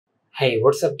Hey,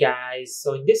 what's up guys?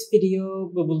 So in this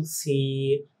video, we will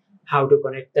see how to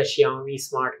connect the Xiaomi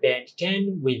Smart Band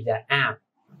 10 with the app.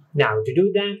 Now to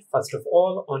do that, first of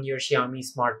all, on your Xiaomi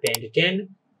Smart Band 10,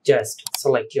 just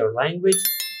select your language.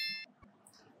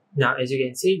 Now as you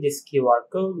can see, this QR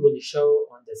code will show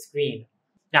on the screen.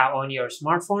 Now on your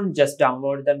smartphone, just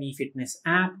download the Mi Fitness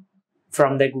app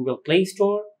from the Google Play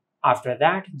Store. After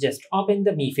that, just open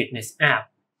the Mi Fitness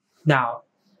app. Now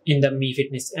in the Mi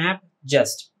Fitness app,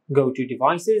 just go to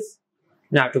devices.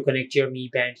 Now to connect your Mi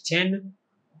Band 10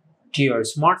 to your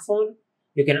smartphone,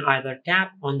 you can either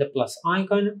tap on the plus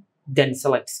icon, then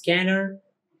select scanner,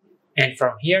 and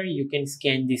from here you can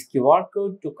scan this QR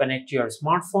code to connect your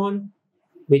smartphone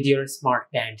with your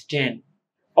Smart Band 10.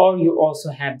 Or you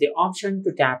also have the option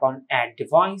to tap on add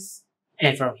device,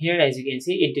 and from here, as you can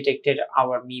see, it detected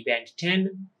our Mi Band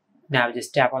 10. Now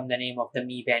just tap on the name of the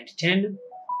Mi Band 10.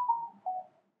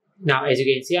 Now as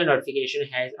you can see, a notification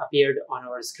has appeared on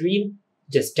our screen.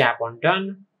 Just tap on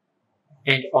done,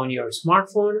 and on your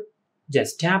smartphone,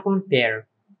 just tap on pair.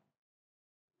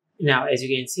 Now as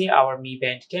you can see, our Mi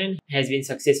Band 10 has been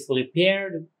successfully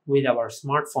paired with our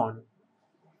smartphone.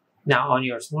 Now on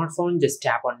your smartphone, just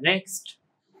tap on next.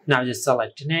 Now just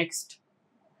select next,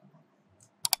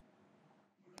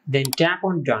 then tap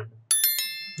on done.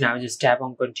 Now just tap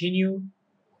on continue.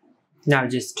 Now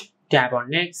just tap on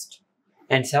next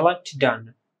and select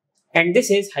done. And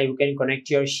this is how you can connect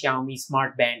your Xiaomi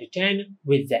Smart Band 10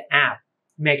 with the app.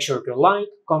 Make sure to like,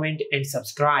 comment and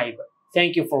subscribe.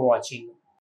 Thank you for watching.